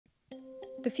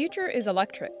The future is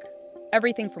electric.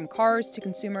 Everything from cars to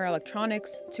consumer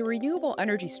electronics to renewable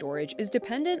energy storage is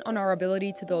dependent on our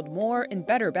ability to build more and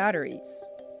better batteries.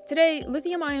 Today,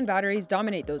 lithium-ion batteries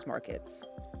dominate those markets,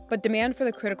 but demand for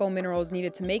the critical minerals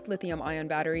needed to make lithium-ion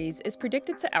batteries is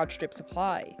predicted to outstrip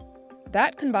supply.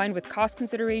 That, combined with cost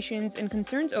considerations and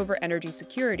concerns over energy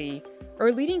security,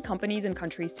 are leading companies and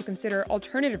countries to consider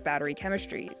alternative battery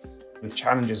chemistries. With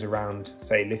challenges around,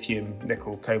 say, lithium,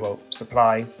 nickel, cobalt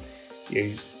supply,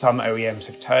 some OEMs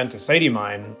have turned to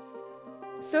sodium-ion.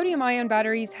 Sodium-ion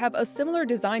batteries have a similar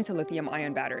design to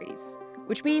lithium-ion batteries,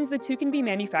 which means the two can be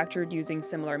manufactured using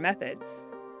similar methods.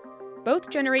 Both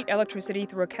generate electricity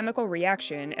through a chemical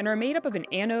reaction and are made up of an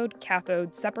anode,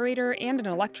 cathode, separator, and an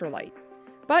electrolyte.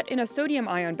 But in a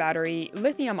sodium-ion battery,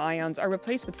 lithium ions are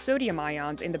replaced with sodium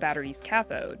ions in the battery's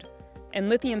cathode, and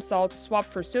lithium salts swap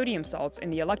for sodium salts in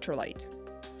the electrolyte.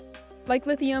 Like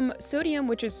lithium, sodium,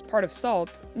 which is part of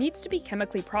salt, needs to be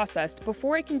chemically processed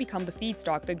before it can become the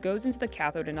feedstock that goes into the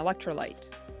cathode and electrolyte.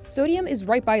 Sodium is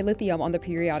right by lithium on the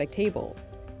periodic table,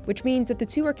 which means that the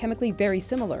two are chemically very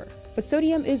similar, but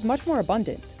sodium is much more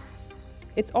abundant.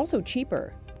 It's also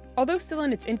cheaper. Although still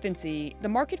in its infancy, the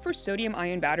market for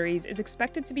sodium-ion batteries is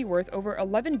expected to be worth over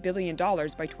 $11 billion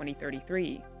by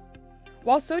 2033.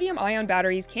 While sodium-ion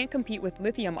batteries can't compete with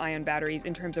lithium-ion batteries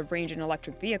in terms of range in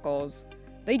electric vehicles,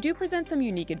 they do present some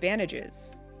unique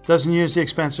advantages. Doesn't use the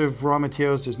expensive raw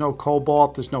materials. There's no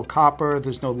cobalt, there's no copper,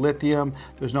 there's no lithium,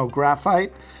 there's no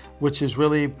graphite, which is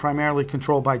really primarily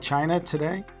controlled by China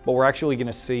today. What we're actually going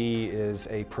to see is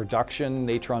a production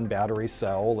Natron battery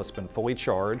cell that's been fully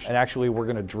charged, and actually we're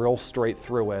going to drill straight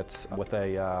through it with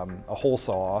a hole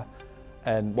saw,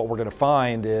 and what we're going to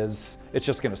find is it's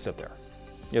just going to sit there.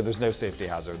 There's no safety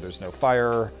hazard, there's no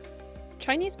fire.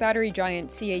 Chinese battery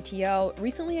giant CATL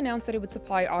recently announced that it would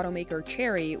supply automaker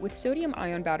Chery with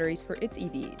sodium-ion batteries for its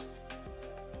EVs.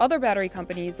 Other battery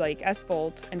companies like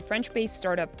SVOLT and French-based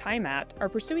startup Tiamat are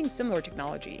pursuing similar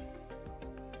technology.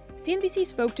 CNBC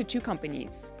spoke to two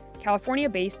companies,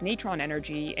 California-based Natron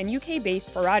Energy and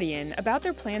UK-based Faradion, about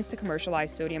their plans to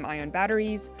commercialize sodium-ion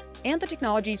batteries and the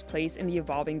technology's place in the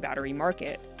evolving battery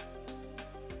market.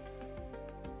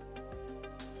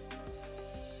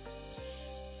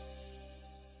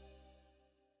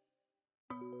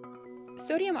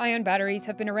 Sodium-ion batteries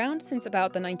have been around since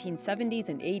about the 1970s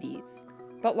and 80s,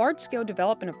 but large-scale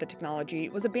development of the technology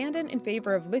was abandoned in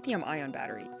favor of lithium-ion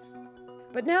batteries.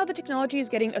 But now the technology is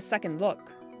getting a second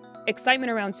look.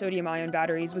 Excitement around sodium-ion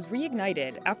batteries was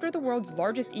reignited after the world's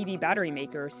largest EV battery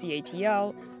maker,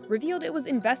 CATL, revealed it was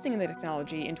investing in the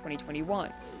technology in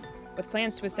 2021, with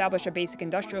plans to establish a basic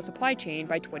industrial supply chain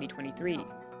by 2023.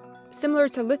 Similar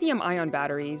to lithium-ion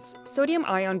batteries,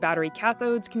 sodium-ion battery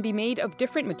cathodes can be made of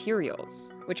different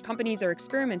materials, which companies are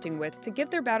experimenting with to give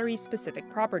their batteries specific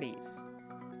properties.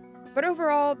 But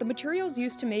overall, the materials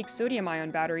used to make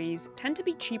sodium-ion batteries tend to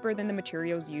be cheaper than the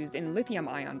materials used in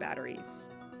lithium-ion batteries.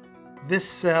 This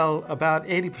cell, about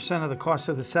 80% of the cost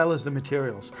of the cell is the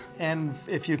materials. And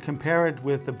if you compare it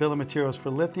with the bill of materials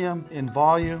for lithium, in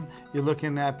volume, you're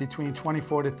looking at between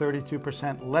 24 to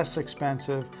 32% less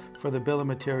expensive for the bill of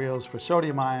materials for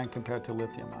sodium-ion compared to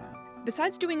lithium-ion.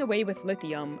 Besides doing away with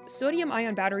lithium,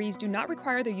 sodium-ion batteries do not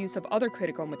require the use of other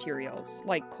critical materials,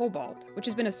 like cobalt, which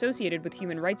has been associated with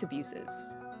human rights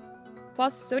abuses.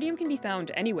 Plus, sodium can be found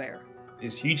anywhere.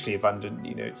 It's hugely abundant.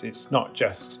 It's not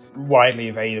just widely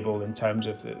available in terms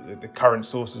of the current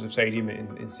sources of sodium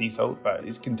in sea salt, but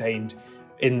it's contained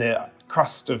in the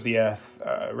crust of the earth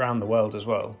around the world as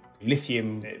well.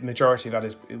 Lithium, majority of that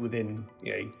is within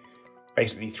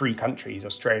basically 3 countries,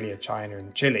 Australia, China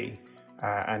and Chile,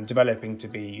 and developing to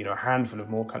be a handful of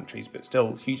more countries, but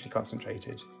still hugely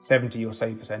concentrated. 70% or so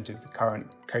of the current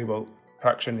cobalt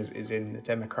production is in the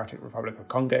Democratic Republic of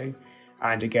Congo,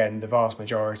 and again the vast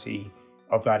majority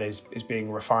of that is being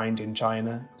refined in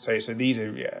China. So these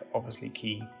are obviously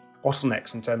key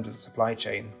bottlenecks in terms of the supply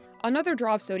chain. Another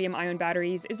draw of sodium-ion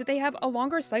batteries is that they have a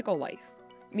longer cycle life,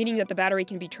 meaning that the battery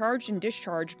can be charged and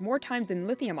discharged more times than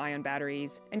lithium-ion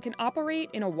batteries and can operate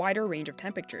in a wider range of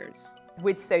temperatures.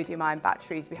 With sodium-ion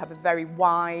batteries, we have a very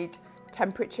wide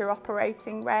temperature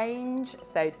operating range,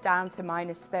 so down to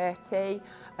 -30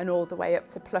 and all the way up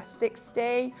to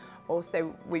 +60.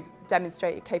 Also, we've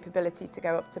demonstrated capability to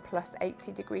go up to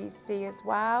 +80 degrees C as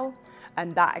well.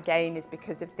 And that again is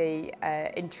because of the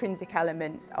intrinsic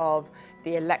elements of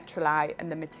the electrolyte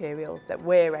and the materials that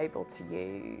we're able to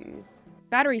use.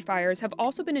 Battery fires have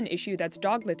also been an issue that's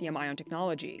dogged lithium-ion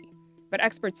technology, but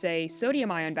experts say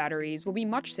sodium-ion batteries will be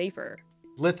much safer.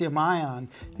 Lithium-ion,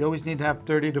 you always need to have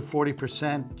 30 to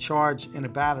 40% charge in a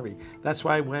battery. That's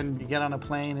why when you get on a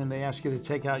plane and they ask you to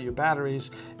take out your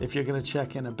batteries, if you're going to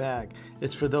check in a bag,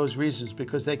 it's for those reasons,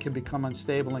 because they can become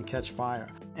unstable and catch fire.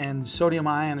 And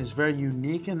sodium-ion is very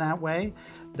unique in that way,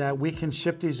 that we can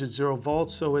ship these at 0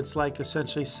 volts, so it's like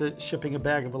essentially shipping a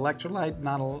bag of electrolyte,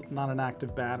 not an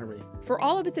active battery. For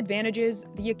all of its advantages,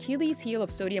 the Achilles heel of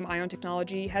sodium-ion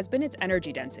technology has been its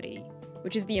energy density,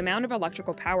 which is the amount of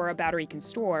electrical power a battery can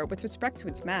store with respect to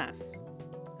its mass.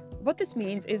 What this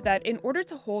means is that in order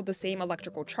to hold the same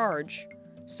electrical charge,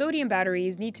 sodium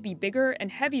batteries need to be bigger and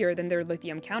heavier than their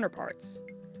lithium counterparts,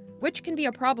 which can be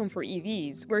a problem for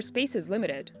EVs, where space is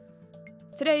limited.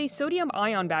 Today,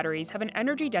 sodium-ion batteries have an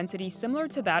energy density similar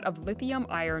to that of lithium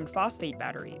iron phosphate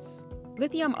batteries.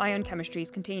 Lithium-ion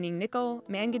chemistries containing nickel,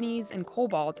 manganese, and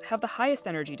cobalt have the highest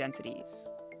energy densities.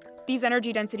 These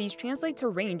energy densities translate to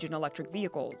range in electric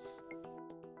vehicles.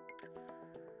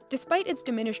 Despite its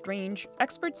diminished range,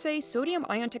 experts say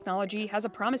sodium-ion technology has a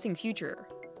promising future,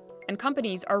 and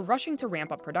companies are rushing to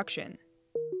ramp up production.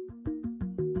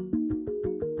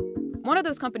 One of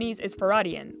those companies is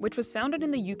Faradion, which was founded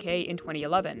in the UK in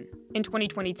 2011. In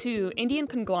 2022, Indian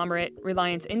conglomerate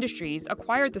Reliance Industries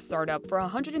acquired the startup for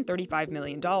 $135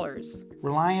 million.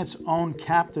 Reliance's own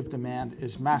captive demand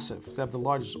is massive. They have the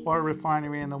largest oil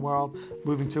refinery in the world,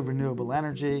 moving to renewable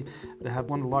energy. They have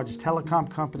one of the largest telecom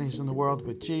companies in the world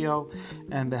with Jio,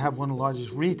 and they have one of the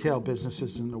largest retail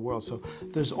businesses in the world. So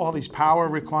there's all these power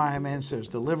requirements, there's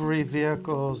delivery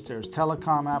vehicles, there's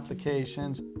telecom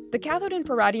applications. The cathode in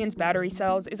Faradion's battery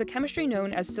cells is a chemistry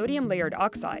known as sodium layered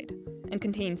oxide and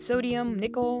contains sodium,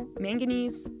 nickel,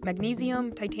 manganese,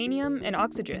 magnesium, titanium, and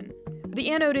oxygen. The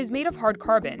anode is made of hard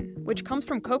carbon, which comes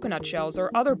from coconut shells or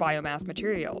other biomass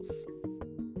materials.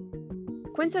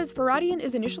 Quinn says Faradion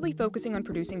is initially focusing on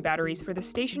producing batteries for the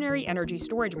stationary energy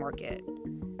storage market.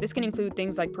 This can include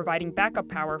things like providing backup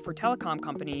power for telecom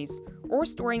companies or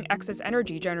storing excess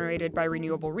energy generated by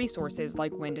renewable resources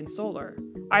like wind and solar,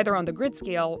 either on the grid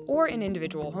scale or in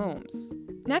individual homes.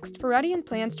 Next, Faradion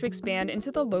plans to expand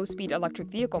into the low-speed electric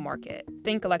vehicle market.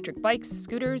 Think electric bikes,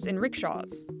 scooters, and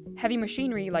rickshaws. Heavy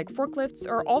machinery like forklifts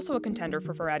are also a contender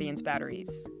for Faradion's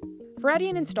batteries.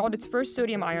 Faradion installed its first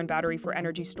sodium-ion battery for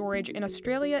energy storage in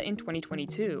Australia in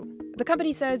 2022. The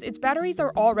company says its batteries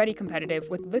are already competitive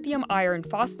with lithium iron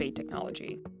phosphate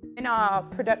technology. In our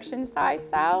production size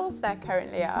cells, they're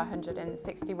currently at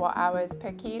 160 watt hours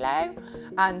per kilo,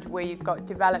 and we've got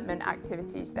development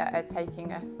activities that are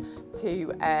taking us to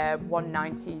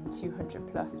 190,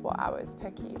 200 plus watt hours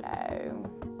per kilo.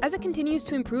 As it continues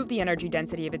to improve the energy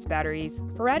density of its batteries,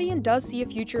 Faradion does see a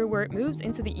future where it moves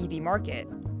into the EV market,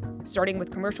 starting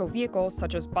with commercial vehicles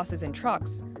such as buses and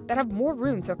trucks that have more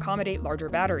room to accommodate larger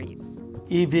batteries.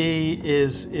 EV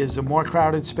is a more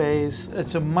crowded space.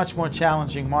 It's a much more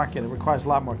challenging market. It requires a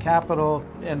lot more capital,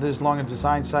 and there's longer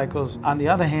design cycles. On the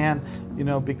other hand,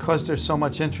 because there's so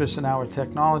much interest in our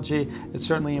technology, it's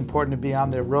certainly important to be on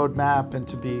their roadmap and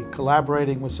to be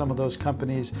collaborating with some of those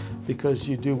companies, because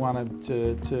you do want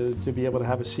to be able to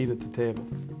have a seat at the table.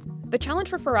 The challenge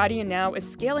for Faradion now is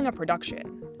scaling up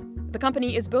production. The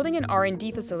company is building an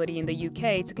R&D facility in the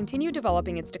UK to continue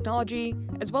developing its technology,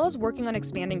 as well as working on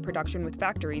expanding production with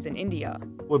factories in India.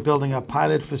 We're building up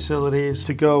pilot facilities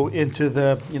to go into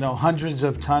the hundreds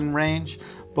of ton range,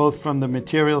 both from the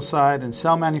material side and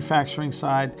cell manufacturing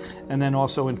side, and then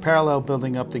also in parallel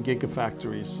building up the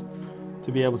gigafactories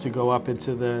to be able to go up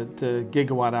into the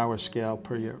gigawatt hour scale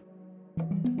per year.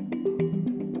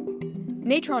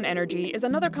 Natron Energy is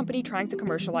another company trying to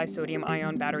commercialize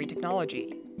sodium-ion battery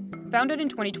technology. Founded in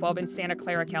 2012 in Santa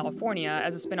Clara, California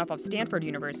as a spin-off of Stanford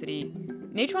University,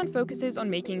 Natron focuses on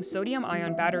making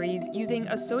sodium-ion batteries using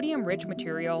a sodium-rich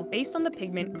material based on the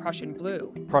pigment Prussian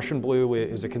blue. Prussian blue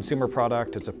is a consumer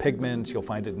product. It's a pigment. You'll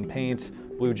find it in paint,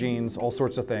 blue jeans, all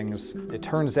sorts of things. It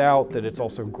turns out that it's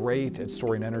also great at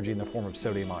storing energy in the form of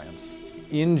sodium ions.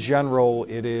 In general,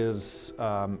 it is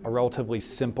a relatively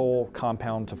simple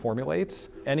compound to formulate.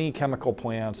 Any chemical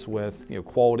plants with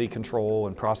quality control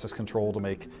and process control to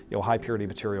make high purity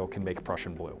material can make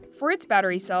Prussian blue. For its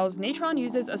battery cells, Natron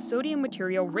uses a sodium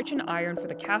material rich in iron for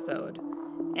the cathode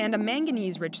and a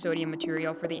manganese-rich sodium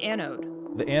material for the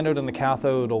anode. The anode and the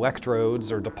cathode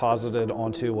electrodes are deposited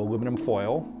onto aluminum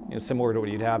foil, similar to what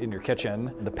you'd have in your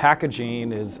kitchen. The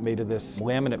packaging is made of this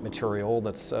laminate material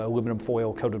that's aluminum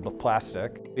foil coated with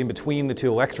plastic. In between the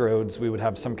two electrodes, we would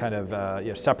have some kind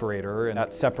of separator, and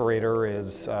that separator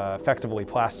is effectively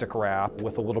plastic wrap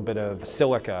with a little bit of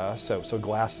silica, so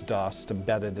glass dust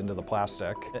embedded into the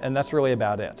plastic, and that's really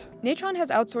about it. Natron has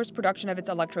outsourced production of its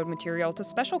electrode material to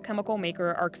special chemical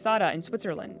maker Arxada in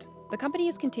Switzerland. The company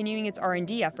is continuing its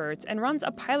R&D efforts and runs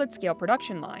a pilot-scale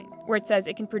production line, where it says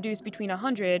it can produce between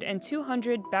 100 and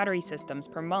 200 battery systems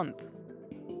per month.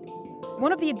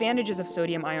 One of the advantages of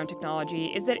sodium-ion technology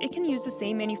is that it can use the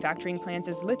same manufacturing plants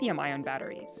as lithium-ion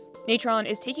batteries. Natron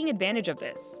is taking advantage of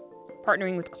this,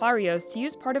 partnering with Clarios to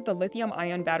use part of the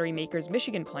lithium-ion battery maker's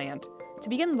Michigan plant to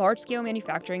begin large-scale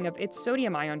manufacturing of its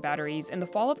sodium-ion batteries in the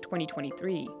fall of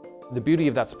 2023. The beauty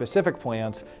of that specific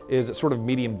plant is it's sort of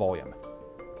medium volume.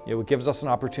 It gives us an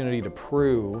opportunity to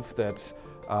prove that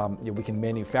we can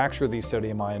manufacture these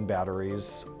sodium-ion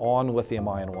batteries on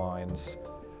lithium-ion lines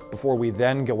before we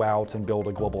then go out and build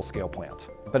a global scale plant.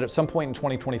 But at some point in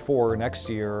 2024, next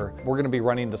year, we're going to be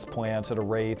running this plant at a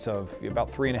rate of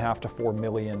about 3.5 to 4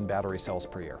 million battery cells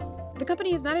per year. The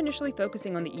company is not initially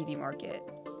focusing on the EV market.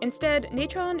 Instead,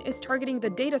 Natron is targeting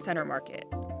the data center market,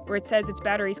 where it says its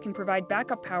batteries can provide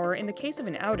backup power in the case of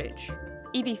an outage.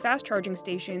 EV fast charging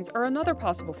stations are another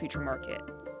possible future market.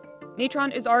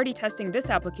 Natron is already testing this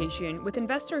application with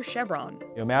investor Chevron.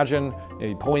 Imagine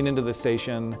you're pulling into the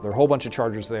station, there are a whole bunch of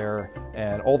chargers there,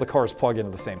 and all the cars plug in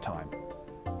at the same time.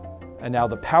 And now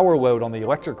the power load on the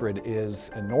electric grid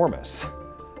is enormous.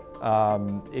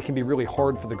 It can be really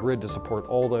hard for the grid to support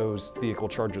all those vehicle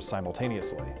charges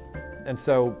simultaneously. And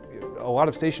so a lot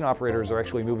of station operators are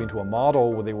actually moving to a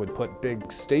model where they would put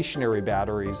big stationary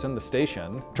batteries in the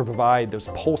station to provide those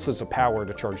pulses of power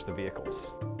to charge the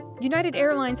vehicles. United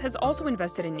Airlines has also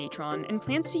invested in Natron and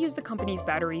plans to use the company's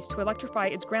batteries to electrify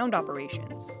its ground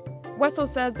operations. Wessel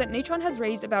says that Natron has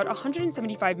raised about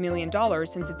 $175 million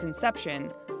since its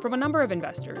inception from a number of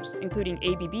investors, including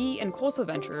ABB and Colsa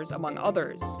Ventures, among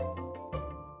others.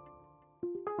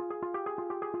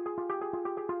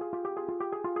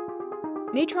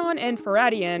 Natron and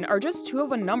Faradion are just two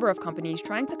of a number of companies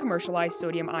trying to commercialize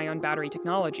sodium-ion battery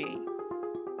technology.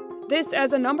 This,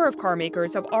 as a number of car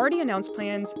makers have already announced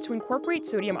plans to incorporate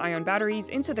sodium-ion batteries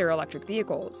into their electric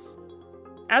vehicles.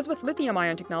 As with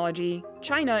lithium-ion technology,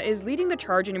 China is leading the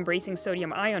charge in embracing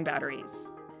sodium-ion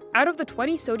batteries. Out of the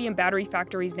 20 sodium battery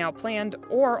factories now planned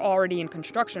or already in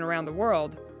construction around the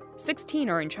world, 16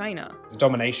 are in China. The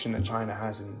domination that China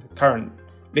has in the current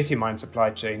lithium-ion supply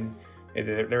chain,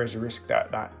 there is a risk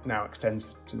that that now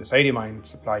extends to the sodium-ion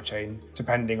supply chain,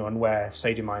 depending on where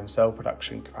sodium-ion cell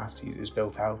production capacity is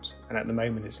built out. And at the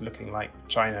moment, it's looking like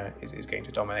China is going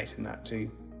to dominate in that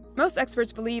too. Most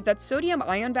experts believe that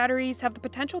sodium-ion batteries have the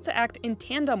potential to act in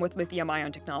tandem with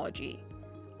lithium-ion technology,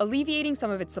 alleviating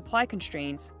some of its supply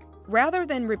constraints rather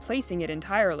than replacing it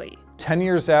entirely. 10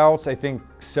 years out, I think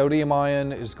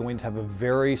sodium-ion is going to have a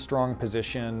very strong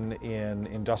position in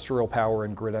industrial power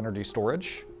and grid energy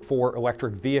storage. For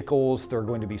electric vehicles, there are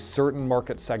going to be certain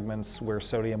market segments where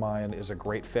sodium-ion is a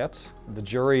great fit. The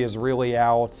jury is really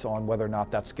out on whether or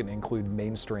not that's going to include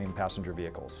mainstream passenger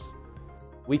vehicles.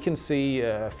 We can see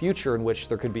a future in which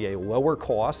there could be a lower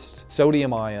cost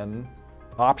sodium-ion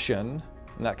option,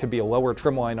 and that could be a lower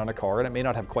trim line on a car, and it may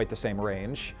not have quite the same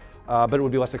range, but it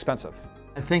would be less expensive.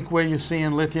 I think where you're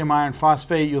seeing lithium iron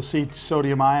phosphate, you'll see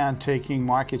sodium ion taking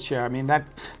market share. I mean, that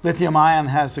lithium ion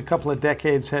has a couple of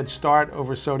decades head start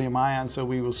over sodium ion, so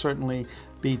we will certainly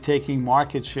be taking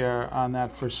market share on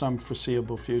that for some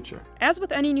foreseeable future. As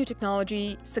with any new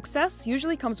technology, success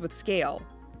usually comes with scale,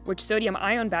 which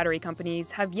sodium-ion battery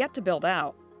companies have yet to build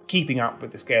out. Keeping up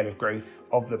with the scale of growth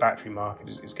of the battery market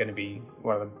is going to be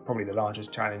probably the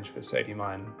largest challenge for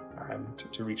sodium-ion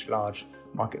to reach large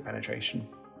market penetration.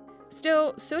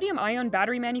 Still, sodium-ion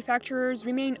battery manufacturers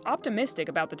remain optimistic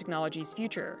about the technology's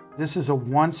future. This is a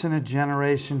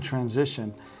once-in-a-generation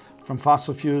transition from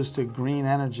fossil fuels to green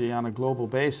energy on a global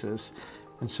basis,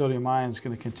 and sodium-ion is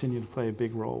going to continue to play a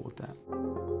big role with that.